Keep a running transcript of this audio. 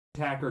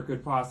Hacker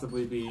could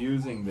possibly be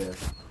using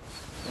this,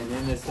 and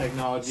then this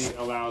technology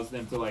allows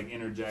them to like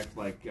interject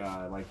like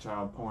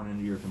child porn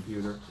into your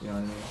computer. You know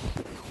what I mean?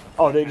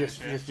 Oh, they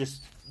just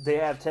they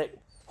have tech.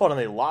 Hold on,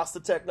 they lost the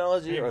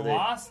technology, They or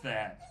lost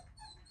that.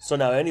 So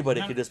now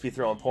anybody could just be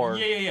throwing porn.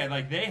 Yeah.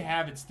 Like they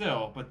have it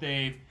still, but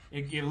it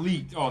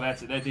leaked. Oh,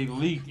 that's it. They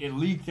leaked. It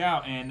leaked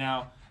out, and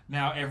now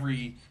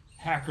every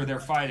hacker they're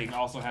fighting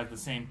also has the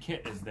same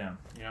kit as them.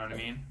 You know what I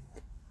mean?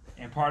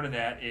 And part of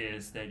that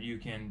is that you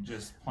can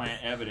just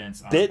plant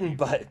evidence.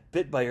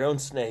 Bit by your own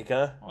snake,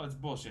 huh? Well, it's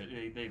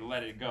bullshit. They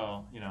let it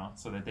go,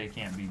 so that they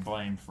can't be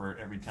blamed for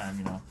every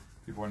time,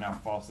 people are now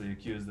falsely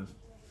accused of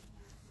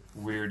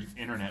weird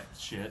internet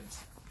shit.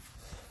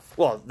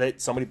 Well,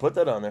 somebody put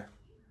that on there.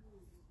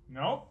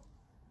 Nope.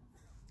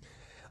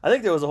 I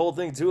think there was a whole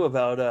thing too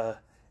about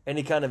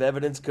any kind of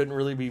evidence couldn't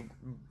really be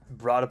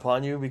brought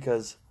upon you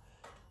because,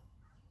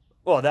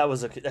 well,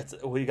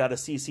 we got a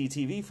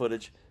CCTV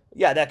footage.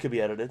 Yeah, that could be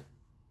edited.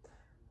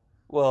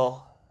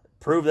 Well,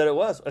 prove that it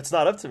was. It's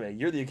not up to me.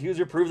 You're the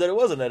accuser. Prove that it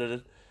wasn't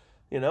edited.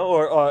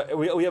 Or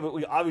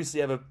we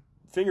obviously have a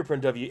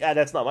fingerprint of you. Yeah,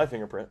 that's not my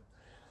fingerprint.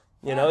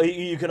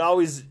 You can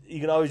always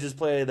just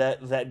play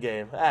that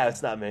game.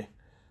 It's not me.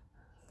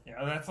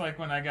 Yeah, that's like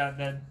when I got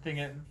that thing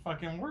at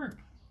fucking work.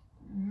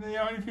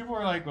 How many people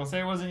were like, "Well,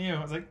 say it wasn't you."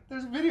 I was like,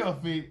 "There's a video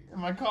of me in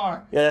my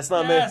car." Yeah, that's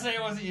not me. Yeah, say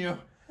it wasn't you.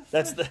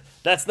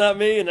 That's not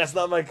me, and that's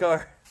not my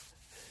car.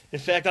 In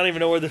fact, I don't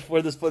even know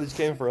where this footage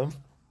came from.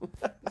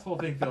 This whole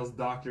thing feels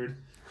doctored.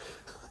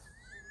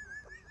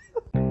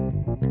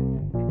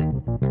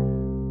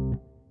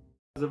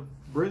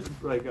 There's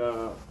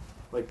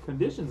like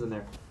conditions in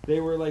there.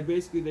 They were like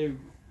basically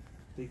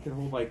they could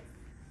hold like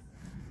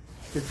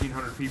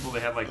 1,500 people.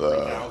 They had like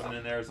 3,000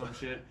 in there or some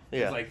shit. Yeah.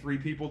 It was like 3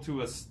 people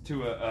to a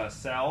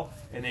cell,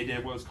 and they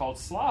did what was called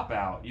slop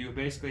out. You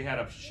basically had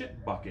a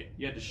shit bucket.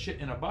 You had to shit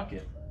in a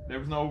bucket. There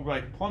was no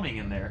like plumbing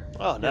in there.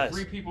 Oh, nice.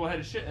 3 people had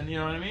to shit, and you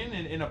know what I mean,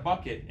 in a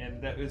bucket,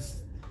 and that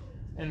was.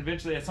 And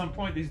eventually, at some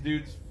point, these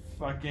dudes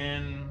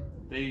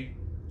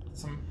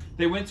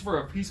they went for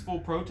a peaceful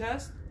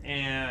protest,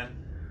 and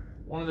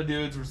one of the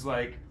dudes was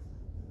like,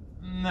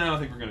 "No, I don't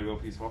think we're gonna go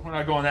peaceful. We're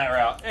not going that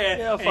route."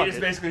 And he just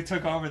basically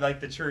took over like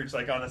the church,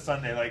 like on a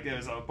Sunday. Like there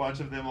was a bunch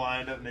of them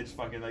lined up, and they just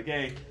fucking like,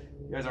 "Hey,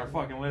 you guys aren't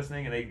fucking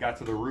listening." And they got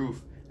to the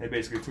roof. They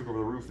basically took over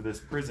the roof of this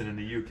prison in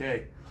the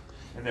UK.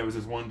 And there was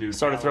this one dude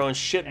started throwing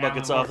shit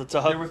buckets off the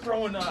top. They were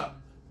throwing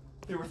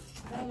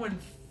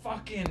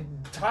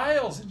fucking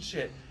tiles and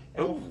shit.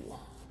 And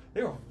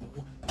they were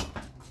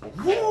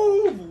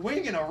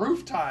winging a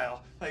roof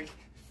tile. Like,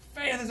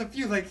 man, there's a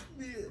few like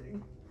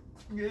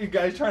you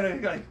guys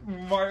trying to like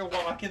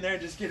walk in there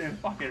and just getting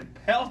fucking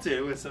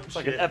pelted with some shit.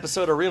 Like an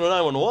episode of Reno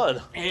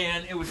 911.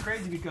 And it was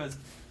crazy because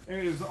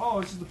it was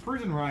it's just a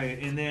prison riot,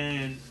 and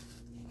then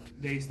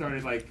they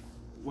started like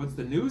once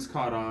the news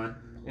caught on.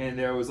 And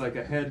there was like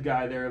a head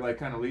guy there, like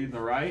kind of leading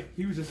the riot.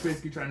 He was just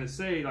basically trying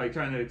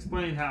to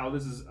explain how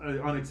this is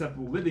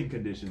unacceptable living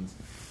conditions.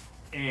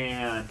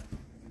 And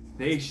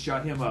they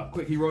shut him up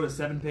quick. He wrote a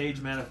 7-page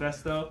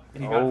manifesto,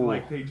 and he got to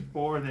like page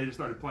 4, and they just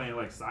started playing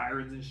like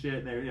sirens and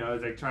shit. And they,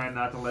 like trying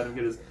not to let him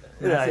get his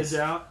message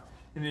out.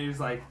 And he was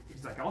like,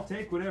 "I'll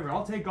take whatever.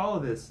 I'll take all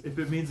of this if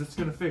it means it's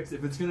gonna fix.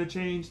 If it's gonna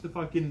change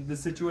the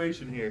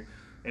situation here."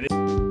 And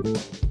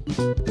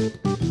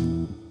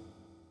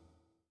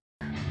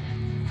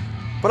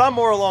But I'm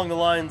more along the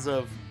lines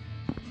of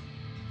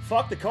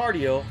fuck the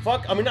cardio.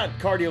 Not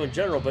cardio in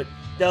general, but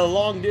the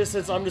long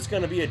distance. I'm just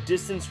gonna be a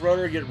distance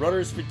runner, get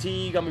runner's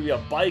fatigue. I'm gonna be a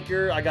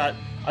biker. I got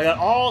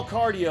all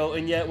cardio,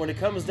 and yet when it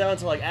comes down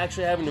to like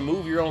actually having to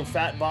move your own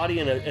fat body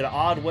in an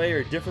odd way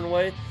or a different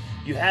way,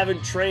 you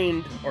haven't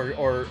trained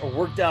or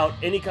worked out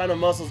any kind of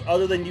muscles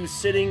other than you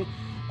sitting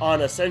on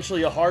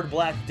essentially a hard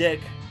black dick,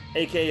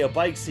 aka a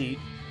bike seat,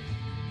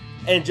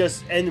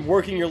 and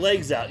working your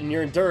legs out and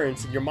your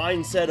endurance and your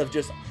mindset of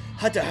just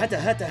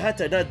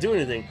hata, not do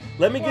anything.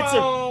 Let me get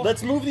some.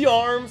 Let's move the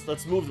arms.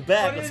 Let's move the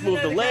back. Let's move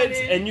the legs,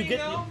 and you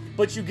get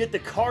the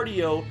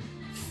cardio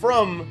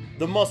from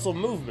the muscle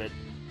movement.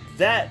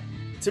 That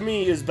to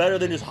me is better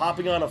than just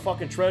hopping on a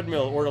fucking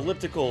treadmill or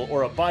elliptical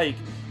or a bike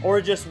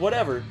or just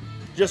whatever,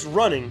 just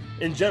running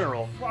in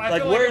general.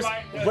 Well,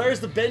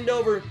 where's the bend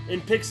over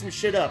and pick some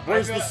shit up?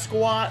 Where's the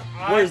squat?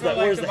 Where's the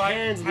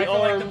hands and the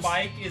arms? I feel like the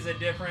bike is a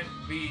different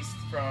beast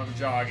from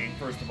jogging.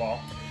 First of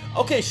all.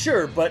 Okay,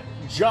 sure, but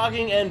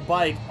jogging and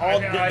bike,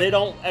 they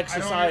don't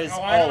exercise all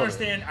of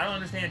it. I don't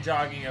understand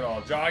jogging at all.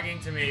 Jogging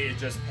to me is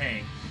just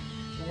pain.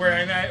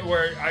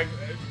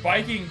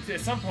 Biking at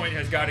some point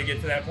has got to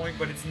get to that point,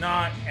 but it's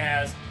not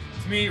as,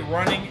 to me,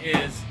 running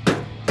is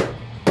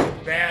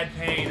bad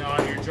pain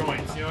on your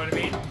joints, you know what I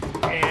mean?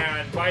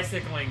 And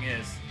bicycling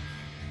is...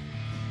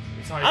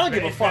 I don't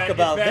give a fuck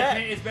about that.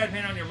 It's bad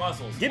pain on your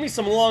muscles. Give me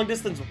some long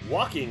distance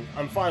walking.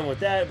 I'm fine with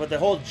that. But the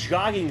whole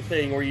jogging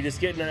thing where you just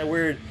get in that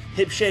weird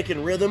hip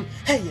shaking rhythm.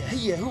 Hey,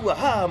 hoo,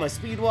 ha. Am I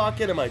speed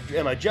walking? Am I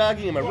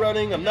jogging? Am I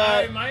running? I'm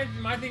not.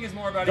 My thing is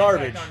more about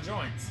garbage. Impact on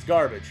joints. It's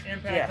garbage.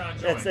 Impact on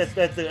joints.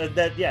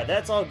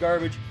 That's all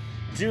garbage.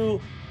 Do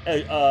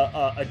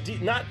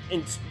I'm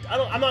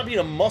not being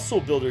a muscle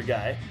builder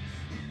guy,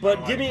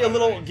 but give me a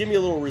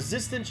little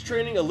resistance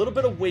training, a little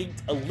bit of weight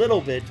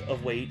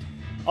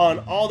on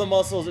all the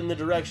muscles in the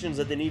directions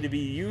that they need to be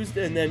used,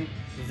 and then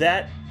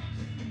that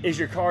is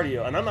your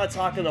cardio. And I'm not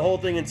talking the whole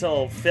thing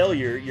until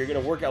failure. You're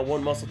going to work out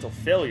one muscle till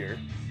failure,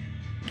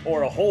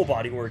 or a whole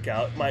body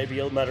workout might be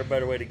a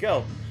better way to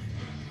go.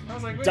 I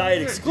was like,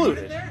 Diet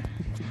excluded.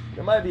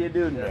 There might be a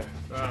dude in there.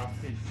 Wow.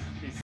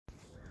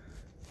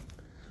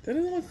 That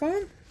isn't look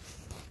fun.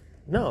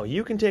 No,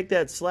 you can take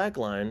that slack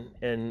line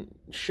and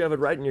shove it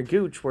right in your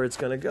gooch where it's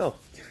going to go.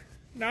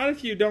 Not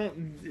if you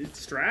don't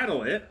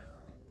straddle it.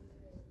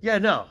 Yeah,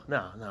 no.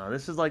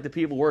 This is like the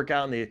people work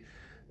out and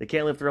they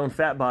can't lift their own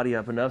fat body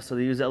up enough, so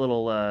they use that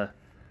little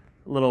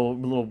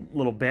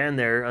band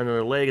there under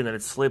their leg, and then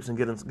it slips and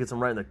gets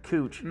them right in the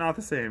cooch. Not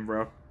the same,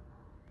 bro.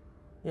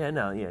 Yeah,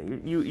 no, yeah.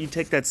 You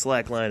take that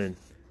slack line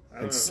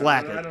and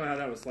slack it. I don't know how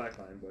that was slack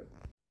line, but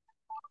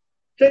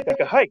take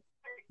like a hike.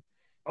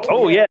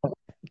 Oh yeah.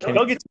 Can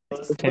you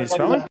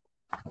smell me?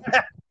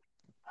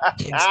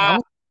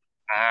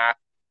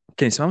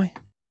 Can you smell me?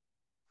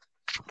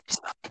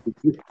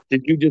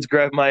 Did you just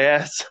grab my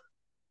ass?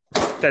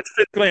 That's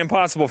physically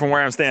impossible from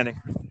where I'm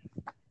standing.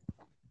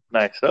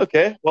 Nice.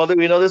 Okay. Well,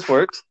 we know this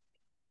works.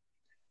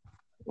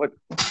 What?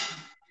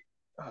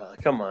 Oh,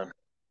 come on.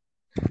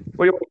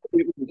 What do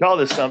you call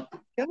this? Something?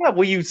 Yeah.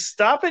 Will you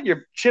stop it?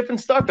 You're chipping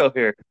stucco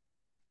here.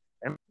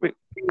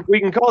 We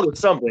can call this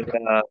something.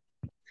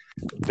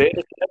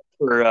 Beta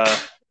for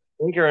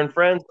Tinker and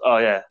Friends. Oh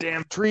yeah.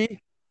 Damn tree.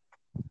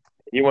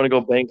 You want to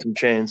go bang some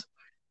chains?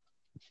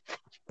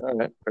 All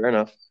right. Fair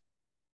enough.